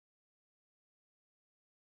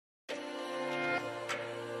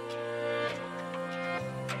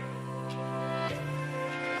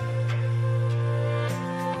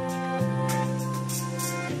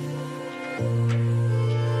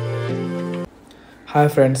Hi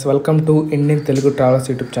friends, welcome to Indian Telugu travels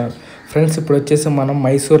YouTube channel. Friends, ఇప్పుడు వచ్చేసి మనం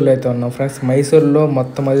మైసూర్లో అయితే ఉన్నాం. ఫ్రెండ్స్, మైసూర్లో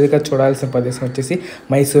మొత్తం అదిగా చూడాల్సిన ప్రదేశం వచ్చేసి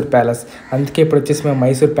మైసూర్ ప్యాలెస్. అందుకే ఇప్పుడు వచ్చేసి మేము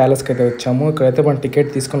మైసూర్ ప్యాలెస్కి అయితే వచ్చాము. ఇక్కడైతే మనం టికెట్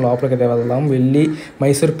తీసుకొని లోపలికి అయితే వెళ్దాం. వెళ్ళి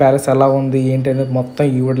మైసూర్ ప్యాలెస్ ఎలా ఉంది ఏంటి అనేది మొత్తం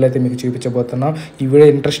ఈ వీడియోలో అయితే మీకు చూపించబోతున్నాం. ఈ వీడియో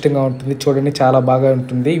ఇంట్రెస్టింగ్గా ఉంటుంది, చూడండి, చాలా బాగా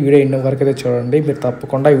ఉంటుంది. ఈ వీడియో ఇన్ని వరకు అయితే చూడండి, మీరు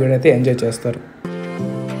తప్పకుండా ఈ వీడియో అయితే ఎంజాయ్ చేస్తారు.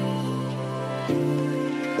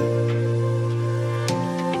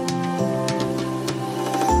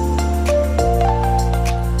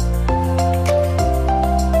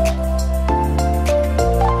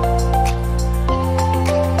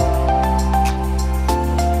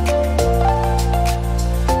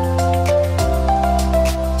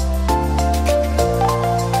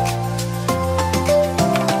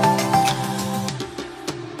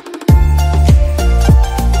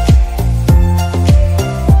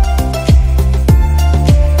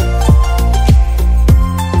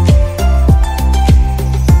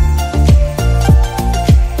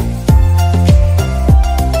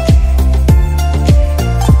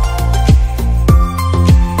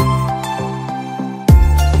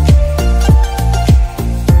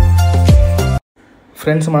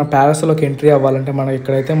 ఫ్రెండ్స్, మన ప్యాలెస్లోకి ఎంట్రీ అవ్వాలంటే మనం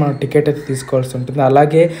ఇక్కడైతే మనం టికెట్ అయితే తీసుకోవాల్సి ఉంటుంది.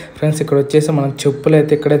 అలాగే ఫ్రెండ్స్, ఇక్కడ వచ్చేసి మనం చెప్పులు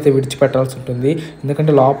అయితే ఇక్కడైతే విడిచిపెట్టాల్సి ఉంటుంది.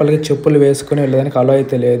 ఎందుకంటే లోపలికి చెప్పులు వేసుకొని వెళ్ళడానికి అలో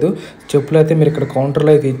అయితే లేదు. చెప్పులు అయితే మీరు ఇక్కడ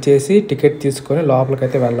కౌంటర్లో అయితే ఇచ్చేసి టికెట్ తీసుకొని లోపలికి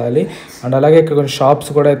అయితే వెళ్ళాలి. అండ్ అలాగే ఇక్కడ కొన్ని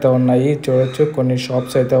షాప్స్ కూడా అయితే ఉన్నాయి, చూడొచ్చు. కొన్ని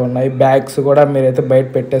షాప్స్ అయితే ఉన్నాయి. బ్యాగ్స్ కూడా మీరైతే బయట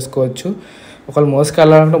పెట్టేసుకోవచ్చు. ఒకళ్ళు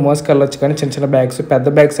మోసుకెళ్ళాలంటే మోసుకెళ్ళొచ్చు, కానీ చిన్న చిన్న బ్యాగ్స్, పెద్ద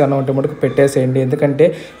బ్యాగ్స్ ఏమైనా ఉంటే మటుకు పెట్టేసేయండి. ఎందుకంటే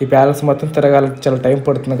ఈ ప్యాలెస్ మొత్తం తిరగాలంటే చాలా టైం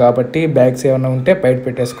పడుతుంది కాబట్టి బ్యాగ్స్ ఏమైనా ఉంటే బయట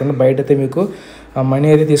పెట్టేసుకోండి. బయట అయితే మీకు మనీ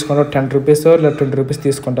అయితే తీసుకుంటారు, 10 రూపీస్ లేదా 20 రూపీస్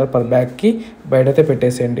తీసుకుంటారు పర్ బ్యాగ్కి. బయట అయితే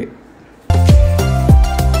పెట్టేసేయండి.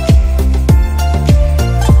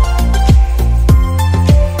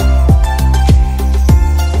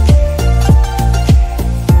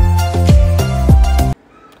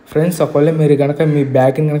 ఫ్రెండ్స్, ఒకవేళ మీరు కనుక మీ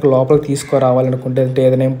బ్యాగ్ని కనుక లోపలికి తీసుకురావాలనుకుంటే, అంటే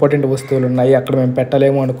ఏదైనా ఇంపార్టెంట్ వస్తువులు ఉన్నాయి అక్కడ మేము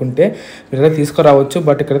పెట్టలేము అనుకుంటే మీరైతే తీసుకురావచ్చు.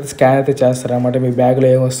 బట్ ఇక్కడైతే స్కాన్ అయితే చేస్తారన్నమాట, మీ బ్యాగ్లో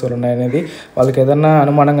ఏం వస్తువులు ఉన్నాయనేది. వాళ్ళకి ఏదైనా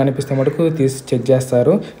అనుమానంగా అనిపిస్తే మటుకు తీసి చెక్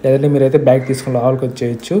చేస్తారు. లేదంటే మీరైతే బ్యాగ్ తీసుకుని లోపలికి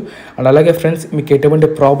వచ్చేయచ్చు. అండ్ అలాగే ఫ్రెండ్స్, మీకు ఎటువంటి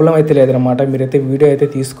ప్రాబ్లం అయితే లేదనమాట. మీరైతే వీడియో అయితే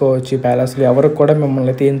తీసుకోవచ్చు. ఈ ప్యాలెస్లో ఎవరికి కూడా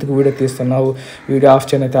మిమ్మల్ని అయితే ఎందుకు వీడియో తీస్తున్నావు, వీడియో ఆఫ్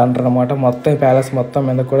చేయని అయితే అంటారనమాట. మొత్తం ఈ ప్యాలెస్ మొత్తం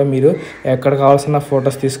మీద కూడా మీరు ఎక్కడ కావాల్సిన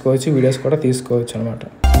ఫొటోస్ తీసుకోవచ్చు, వీడియోస్ కూడా తీసుకోవచ్చు అనమాట.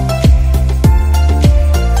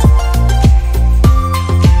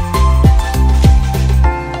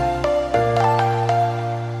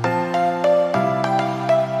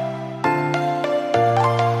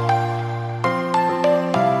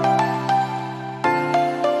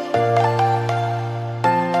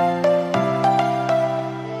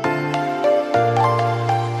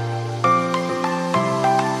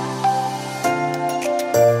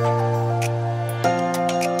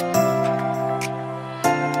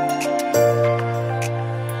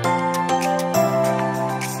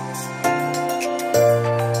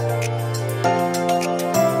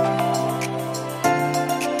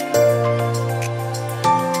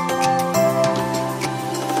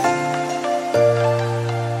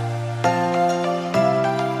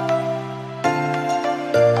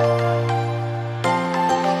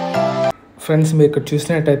 ఫ్రెండ్స్, మీరు ఇక్కడ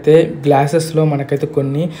చూసినట్టయితే గ్లాసెస్లో మనకైతే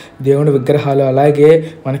కొన్ని దేవుడి విగ్రహాలు, అలాగే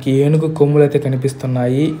మనకి ఏనుగు కొమ్ములు అయితే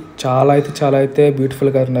కనిపిస్తున్నాయి. చాలా అయితే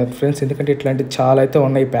బ్యూటిఫుల్గా ఉన్నారు ఫ్రెండ్స్. ఎందుకంటే ఇట్లాంటి చాలా అయితే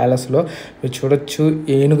ఉన్నాయి ప్యాలెస్లో. మీరు చూడొచ్చు,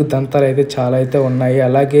 ఏనుగు దంతాలు అయితే చాలా అయితే ఉన్నాయి.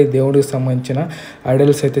 అలాగే దేవుడికి సంబంధించిన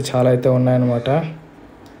ఐడల్స్ అయితే చాలా అయితే ఉన్నాయన్నమాట.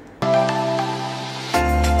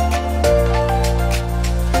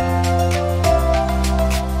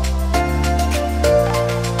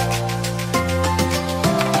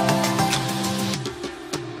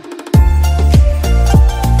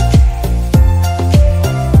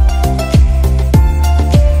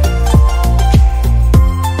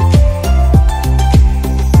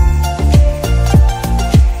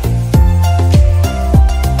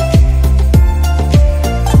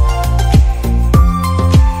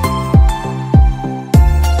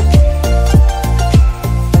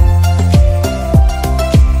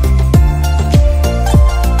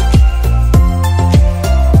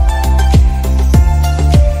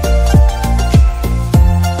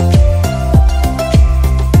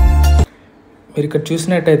 మీరు ఇక్కడ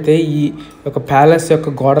చూసినట్టయితే ఈ యొక్క ప్యాలెస్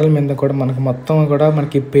యొక్క గోడల మీద కూడా మనకు మొత్తం కూడా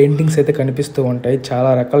మనకి పెయింటింగ్స్ అయితే కనిపిస్తూ ఉంటాయి. చాలా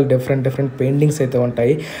రకాల డిఫరెంట్ పెయింటింగ్స్ అయితే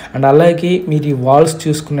ఉంటాయి. అండ్ అలాగే మీరు ఈ వాల్స్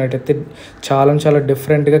చూసుకున్నట్టయితే చాలా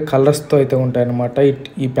డిఫరెంట్గా కలర్స్తో అయితే ఉంటాయి అన్నమాట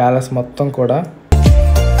ఈ ప్యాలెస్ మొత్తం కూడా.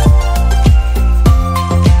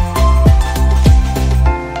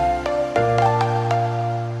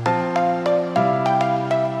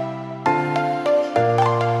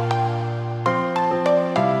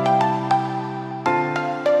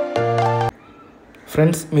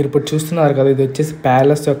 ఫ్రెండ్స్ మీరు ఇప్పుడు చూస్తున్నారు కదా, ఇది వచ్చేసి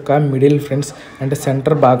ప్యాలెస్ యొక్క మిడిల్ ఫ్రెండ్స్, అంటే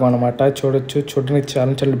సెంటర్ భాగం అనమాట. చూడొచ్చు, చూడడానికి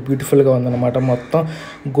చాలా చాలా బ్యూటిఫుల్గా ఉందన్నమాట. మొత్తం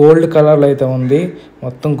గోల్డ్ కలర్లో అయితే ఉంది,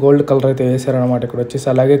 మొత్తం గోల్డ్ కలర్ అయితే వేసారనమాట ఇక్కడ వచ్చేసి.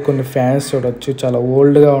 అలాగే కొన్ని ఫ్యాన్స్ చూడొచ్చు, చాలా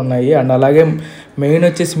ఓల్డ్గా ఉన్నాయి. అండ్ అలాగే మెయిన్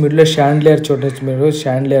వచ్చేసి మిడిల్లో షాండ్లియర్ చూడొచ్చు మీరు,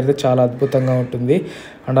 షాండ్లియర్ అయితే చాలా అద్భుతంగా ఉంటుంది.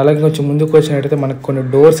 అండ్ అలాగే కొంచెం ముందుకు వచ్చినట్టయితే మనకు కొన్ని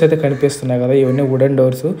డోర్స్ అయితే కనిపిస్తున్నాయి కదా, ఇవన్నీ వుడెన్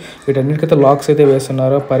డోర్స్. వీటన్నిటికైతే లాక్స్ అయితే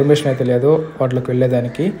వేస్తున్నారు, పర్మిషన్ అయితే లేదు వాటిలోకి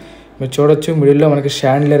వెళ్ళేదానికి. మీరు చూడొచ్చు మిడిల్లో మనకి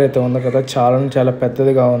షాండ్లియర్ అయితే ఉంది కదా, చాలా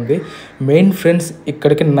పెద్దదిగా ఉంది. మెయిన్ ఫ్రెండ్స్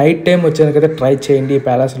ఇక్కడికి నైట్ టైం వచ్చేందుకైతే ట్రై చేయండి ఈ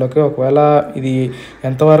ప్యాలెస్లోకి. ఒకవేళ ఇది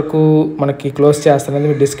ఎంతవరకు మనకి క్లోజ్ చేస్తారనేది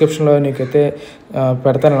మీరు డిస్క్రిప్షన్లో నీకైతే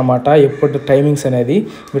పెడతానమాట, ఎప్పుడు టైమింగ్స్ అనేది.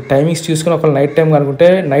 మీరు టైమింగ్స్ చూసుకుని ఒకవేళ నైట్ టైం అనుకుంటే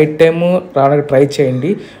నైట్ టైము రావడానికి ట్రై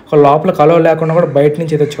చేయండి. ఒక లోపల కలవ లేకుండా కూడా బయట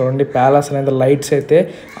నుంచి అయితే చూడండి, ప్యాలెస్ అనేది లైట్స్ అయితే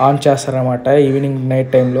ఆన్ చేస్తారనమాట ఈవినింగ్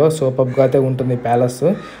నైట్ టైంలో. సూపర్గా అయితే ఉంటుంది ప్యాలెస్.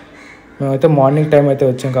 మేమైతే మార్నింగ్ టైం అయితే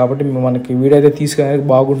వచ్చాం కాబట్టి మనకి వీడియో అయితే తీసుకునేది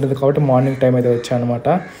బాగుంటుంది కాబట్టి మార్నింగ్ టైం అయితే వచ్చాం అనమాట.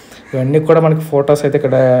 ఇవన్నీ కూడా మనకి ఫొటోస్ అయితే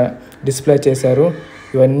ఇక్కడ డిస్ప్లే చేశారు.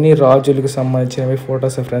 ఇవన్నీ రాజులకు సంబంధించినవి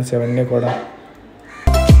ఫొటోస్ ఫ్రెండ్స్, ఇవన్నీ కూడా.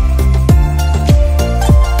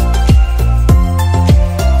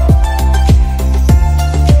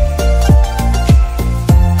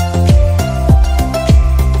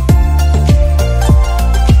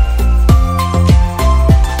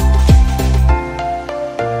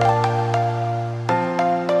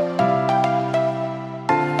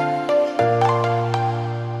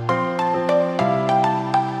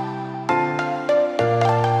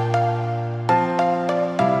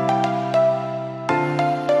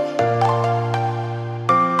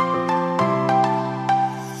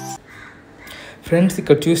 ఫ్రెండ్స్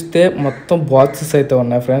ఇక్కడ చూస్తే మొత్తం బాక్సెస్ అయితే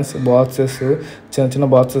ఉన్నాయి ఫ్రెండ్స్, బాక్సెస్ చిన్న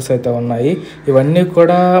బాక్సెస్ అయితే ఉన్నాయి. ఇవన్నీ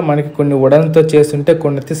కూడా మనకి కొన్ని వుడన్తో చేస్తుంటే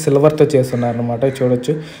కొన్ని అయితే సిల్వర్తో చేస్తున్నారు అనమాట.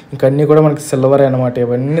 చూడొచ్చు ఇంకన్నీ కూడా మనకి సిల్వర్ అనమాట.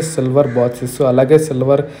 ఇవన్నీ సిల్వర్ బాక్సెస్. అలాగే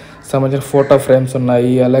సిల్వర్ సంబంధించిన ఫోటో ఫ్రేమ్స్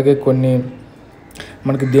ఉన్నాయి. అలాగే కొన్ని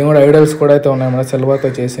మనకి దేవుడు ఐడల్స్ కూడా అయితే ఉన్నాయి అన్నమాట,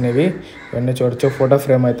 సిల్వర్తో చేసినవి. ఇవన్నీ చూడొచ్చు, ఫోటో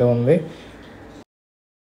ఫ్రేమ్ అయితే ఉంది.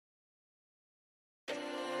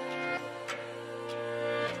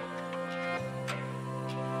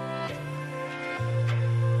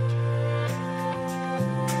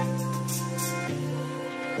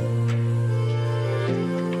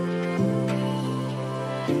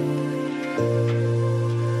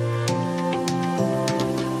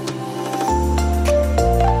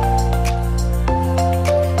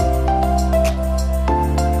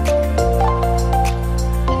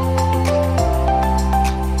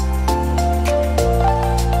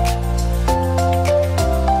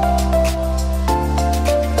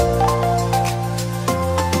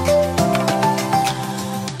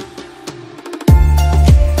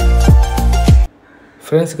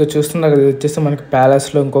 ఫ్రెండ్స్ ఇక్కడ చూస్తున్నారు ఇది వచ్చేసి మనకి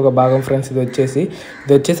ప్యాలెస్లో ఇంకొక భాగం ఫ్రెండ్స్. ఇది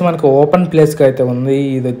వచ్చేసి మనకి ఓపెన్ ప్లేస్గా అయితే ఉంది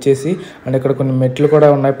ఇది వచ్చేసి. అండ్ ఇక్కడ కొన్ని మెట్లు కూడా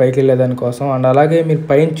ఉన్నాయి పైకి వెళ్ళేదాని కోసం. అండ్ అలాగే మీరు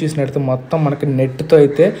పైన చూసినట్టు మొత్తం మనకి నెట్తో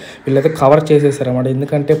అయితే వీళ్ళైతే కవర్ చేసేసారన్నమాట.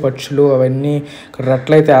 ఎందుకంటే పక్షులు అవన్నీ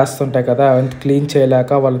రెట్లు అయితే వేస్తుంటాయి కదా, అవన్నీ క్లీన్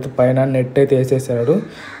చేయలేక వాళ్ళతో పైన నెట్ అయితే వేసేసారు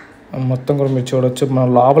మొత్తం కూడా. మీరు చూడొచ్చు,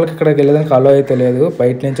 మనం లోపలికి ఇక్కడికి వెళ్ళేదానికి అలో అయితే లేదు,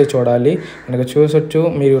 బయట నుంచే చూడాలి. అండ్ చూసొచ్చు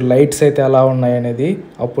మీరు లైట్స్ అయితే ఎలా ఉన్నాయి అనేది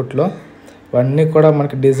అప్పట్లో. ఇవన్నీ కూడా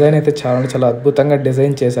మనకి డిజైన్ అయితే చాలా అద్భుతంగా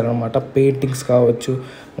డిజైన్ చేశారనమాట. పెయింటింగ్స్ కావచ్చు,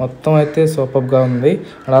 మొత్తం అయితే సూపర్గా ఉంది.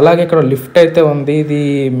 అండ్ అలాగే ఇక్కడ లిఫ్ట్ అయితే ఉంది. ఇది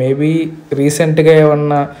మేబీ రీసెంట్గా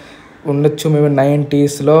ఏమన్నా ఉండొచ్చు, మేబీ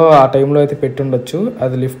 90sలో ఆ టైంలో అయితే పెట్టి ఉండొచ్చు.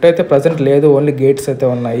 అది లిఫ్ట్ అయితే ప్రజెంట్ లేదు, ఓన్లీ గేట్స్ అయితే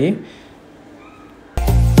ఉన్నాయి.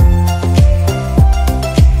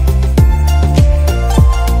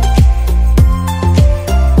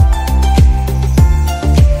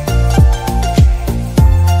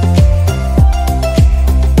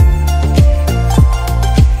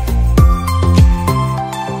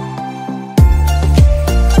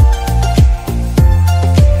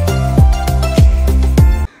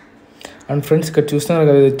 అండ్ ఫ్రెండ్స్ ఇక్కడ చూస్తున్నారు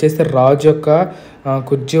కదా, ఇది వచ్చేసి రాజు యొక్క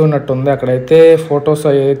కుర్చీ ఉన్నట్టు ఉంది. అక్కడైతే ఫొటోస్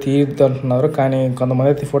అవి తీయద్దు అంటున్నారు, కానీ కొంతమంది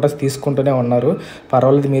అయితే ఫొటోస్ తీసుకుంటూనే ఉన్నారు.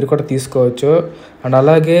 పర్వాలేదు, మీరు కూడా తీసుకోవచ్చు. అండ్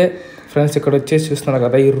అలాగే ఫ్రెండ్స్ ఇక్కడ వచ్చేసి చూస్తున్నారు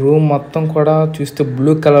కదా, ఈ రూమ్ మొత్తం కూడా చూస్తే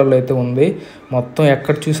బ్లూ కలర్లో అయితే ఉంది. మొత్తం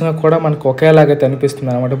ఎక్కడ చూసినా కూడా మనకు ఒకేలాగైతే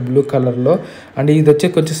అనిపిస్తుంది అనమాట, బ్లూ కలర్లో. అండ్ ఇది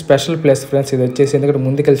వచ్చి కొంచెం స్పెషల్ ప్లేస్ ఫ్రెండ్స్. ఇది వచ్చేసి ఎందుకంటే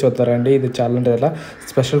ముందుకెళ్ళి చూస్తారండి, ఇది చాలా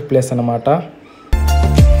స్పెషల్ ప్లేస్ అనమాట.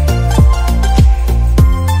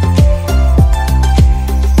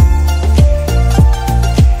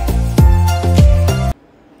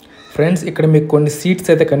 ఫ్రెండ్స్ ఇక్కడ మీకు కొన్ని సీట్స్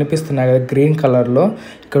అయితే కనిపిస్తున్నాయి కదా గ్రీన్ కలర్లో.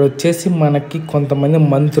 ఇక్కడ వచ్చేసి మనకి కొంతమంది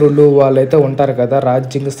మంత్రులు వాళ్ళైతే ఉంటారు కదా,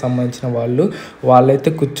 రాజ్యంకి సంబంధించిన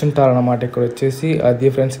వాళ్ళైతే కూర్చుంటారనమాట ఇక్కడ వచ్చేసి. అది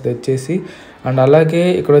ఫ్రెండ్స్ ఇది వచ్చేసి. అండ్ అలాగే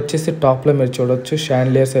ఇక్కడ వచ్చేసి టాప్లో మీరు చూడొచ్చు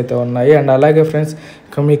షాండ్లియర్స్ అయితే ఉన్నాయి. అండ్ అలాగే ఫ్రెండ్స్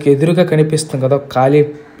ఇక్కడ మీకు ఎదురుగా కనిపిస్తుంది కదా ఖాళీ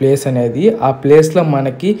ప్లేస్ అనేది, ఆ ప్లేస్లో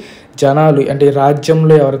మనకి జనాలు అంటే ఈ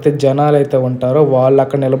రాజ్యంలో ఎవరైతే జనాలు అయితే ఉంటారో వాళ్ళు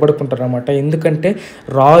అక్కడ నిలబడుకుంటారు అనమాట. ఎందుకంటే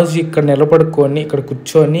రాజు ఇక్కడ నిలబడుకొని ఇక్కడ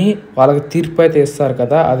కూర్చొని వాళ్ళకి తీర్పు అయితే ఇస్తారు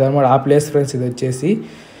కదా, అదనమాట ఆ ప్లేస్ ఫ్రెండ్స్. ఇది వచ్చేసి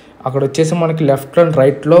అక్కడ వచ్చేసి మనకి లెఫ్ట్ అండ్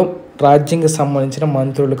రైట్లో రాజ్యంకి సంబంధించిన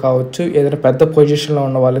మంత్రులు కావచ్చు, ఏదైనా పెద్ద పొజిషన్లో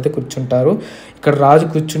ఉన్న వాళ్ళైతే కూర్చుంటారు. ఇక్కడ రాజు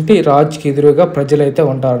కూర్చుంటే ఈ రాజుకి ఎదురుగా ప్రజలు అయితే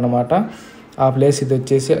ఉంటారనమాట. ఆ ప్లేస్ ఇది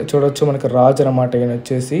వచ్చేసి చూడొచ్చు మనకి రాజు అనమాట. ఈయన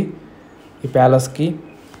వచ్చేసి ఈ ప్యాలెస్కి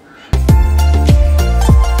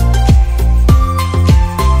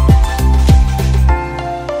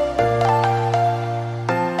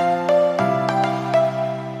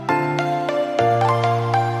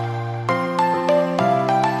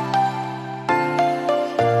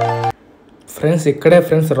ఫ్రెండ్స్ ఇక్కడే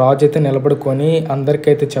ఫ్రెండ్స్ రాజు అయితే నిలబడుకొని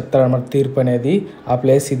అందరికైతే చెప్తారన్నమాట తీర్పు అనేది. ఆ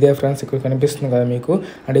ప్లేస్ ఇదే ఫ్రెండ్స్, ఇక్కడ కనిపిస్తుంది కదా మీకు.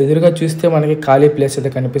 అండ్ ఎదురుగా చూస్తే మనకి ఖాళీ ప్లేస్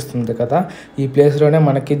అయితే కనిపిస్తుంది కదా, ఈ ప్లేస్లోనే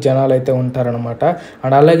మనకి జనాలు అయితే ఉంటారనమాట.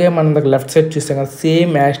 అండ్ అలాగే మనం లెఫ్ట్ సైడ్ చూస్తే కదా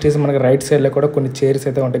సేమ్ యాస్టీస్ మనకి రైట్ సైడ్లో కూడా కొన్ని చైర్స్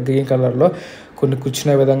అయితే ఉంటాయి గ్రీన్ కలర్లో, కొన్ని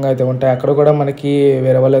కూర్చునే విధంగా అయితే ఉంటాయి. అక్కడ కూడా మనకి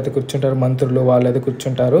వేరే వాళ్ళు అయితే కూర్చుంటారు, మంత్రులు వాళ్ళు అయితే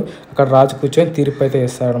కూర్చుంటారు. అక్కడ రాజు కూర్చొని తీర్పు అయితే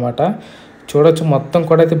ఇస్తారనమాట. చూడొచ్చు మొత్తం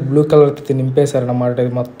కూడా అయితే బ్లూ కలర్తో నింపేశారనమాట.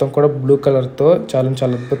 ఇది మొత్తం కూడా బ్లూ కలర్తో చాలా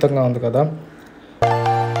చాలా అద్భుతంగా ఉంది కదా.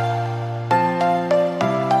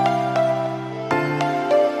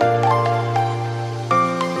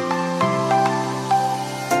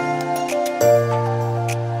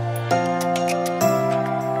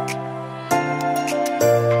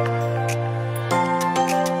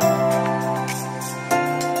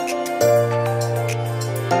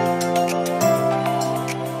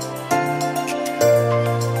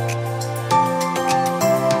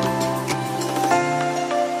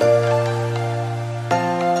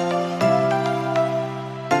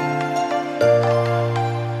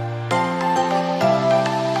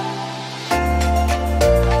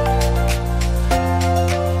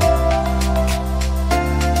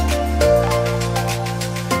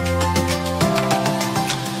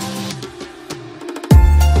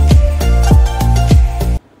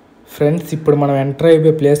 ఫ్రెండ్స్ ఇప్పుడు మనం ఎంటర్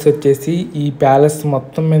అయిపోయే ప్లేస్ వచ్చేసి ఈ ప్యాలెస్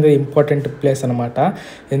మొత్తం మీద ఇంపార్టెంట్ ప్లేస్ అనమాట.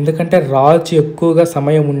 ఎందుకంటే రాజు ఎక్కువగా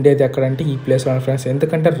సమయం ఉండేది ఎక్కడంటే ఈ ప్లేస్లో ఫ్రెండ్స్.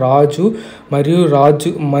 ఎందుకంటే రాజు మరియు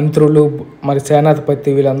రాజు మంత్రులు మరి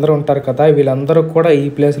సేనాధిపతి వీళ్ళందరూ ఉంటారు కదా, వీళ్ళందరూ కూడా ఈ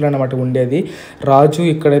ప్లేస్లో అనమాట ఉండేది. రాజు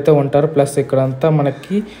ఇక్కడైతే ఉంటారు. ప్లస్ ఇక్కడంతా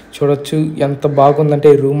మనకి చూడొచ్చు ఎంత బాగుందంటే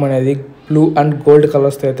ఈ రూమ్ అనేది బ్లూ అండ్ గోల్డ్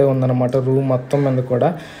కలర్స్తో అయితే ఉందన్నమాట రూమ్ మొత్తం మీద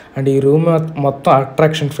కూడా. అండ్ ఈ రూమ్ మొత్తం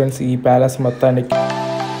అట్రాక్షన్ ఫ్రెండ్స్ ఈ ప్యాలెస్ మొత్తానికి.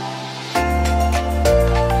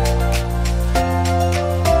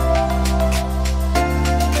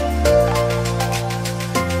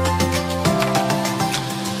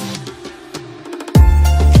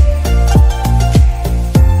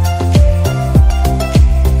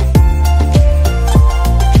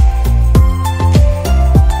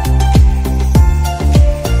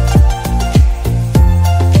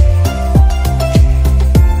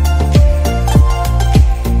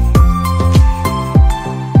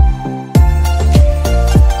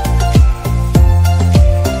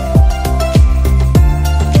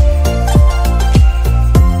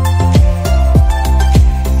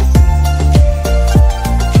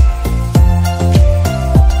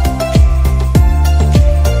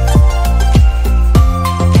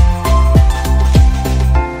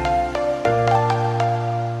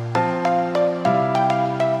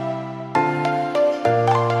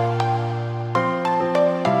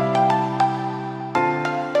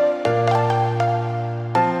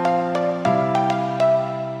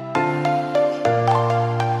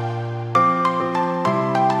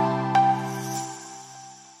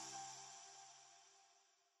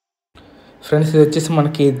 ఫ్రెండ్స్ ఇది వచ్చేసి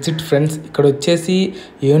మనకి ఎగ్జిట్ ఫ్రెండ్స్. ఇక్కడ వచ్చేసి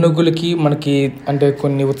ఏనుగులకి మనకి అంటే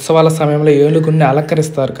కొన్ని ఉత్సవాల సమయంలో ఏనుగుల్ని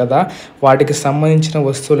అలంకరిస్తారు కదా, వాటికి సంబంధించిన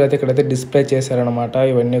వస్తువులు అయితే ఇక్కడైతే డిస్ప్లే చేశారనమాట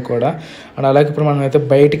ఇవన్నీ కూడా. అండ్ అలాగే ఇప్పుడు మనం అయితే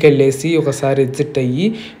బయటికి వెళ్ళేసి ఒకసారి ఎగ్జిట్ అయ్యి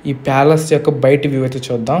ఈ ప్యాలెస్ యొక్క బయట వ్యూ అయితే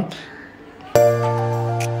చూద్దాం.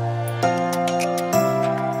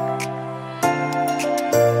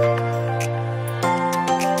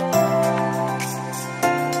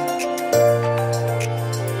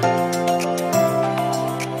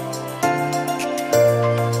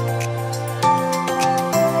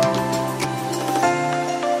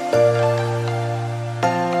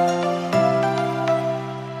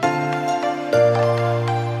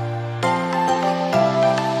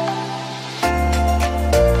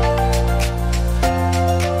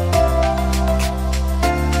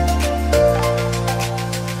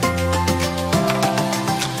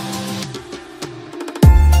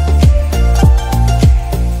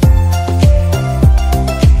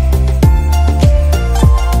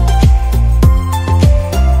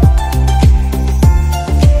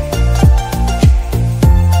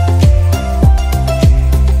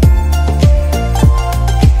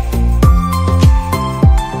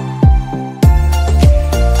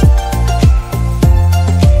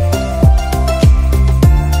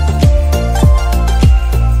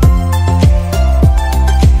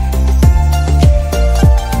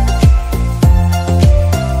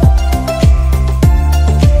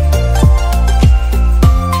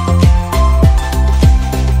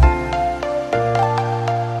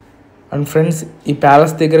 అండ్ ఫ్రెండ్స్ ఈ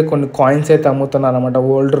ప్యాలెస్ దగ్గర కొన్ని కాయిన్స్ అయితే అమ్ముతున్నారు అనమాట,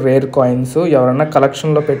 ఓల్డ్ రేర్ కాయిన్స్. ఎవరైనా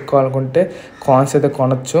కలెక్షన్లో పెట్టుకోవాలనుకుంటే కాయిన్స్ అయితే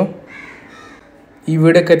కొనొచ్చు. ఈ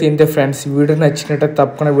వీడియోకి అయితే ఇంతే ఫ్రెండ్స్. ఈ వీడియో నచ్చినట్టయితే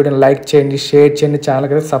తప్పకుండా వీడియోని లైక్ చేయండి, షేర్ చేయండి,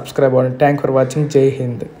 ఛానల్కి అయితే సబ్స్క్రైబ్ అవ్వండి. Thank for watching. జై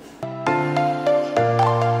హింద్.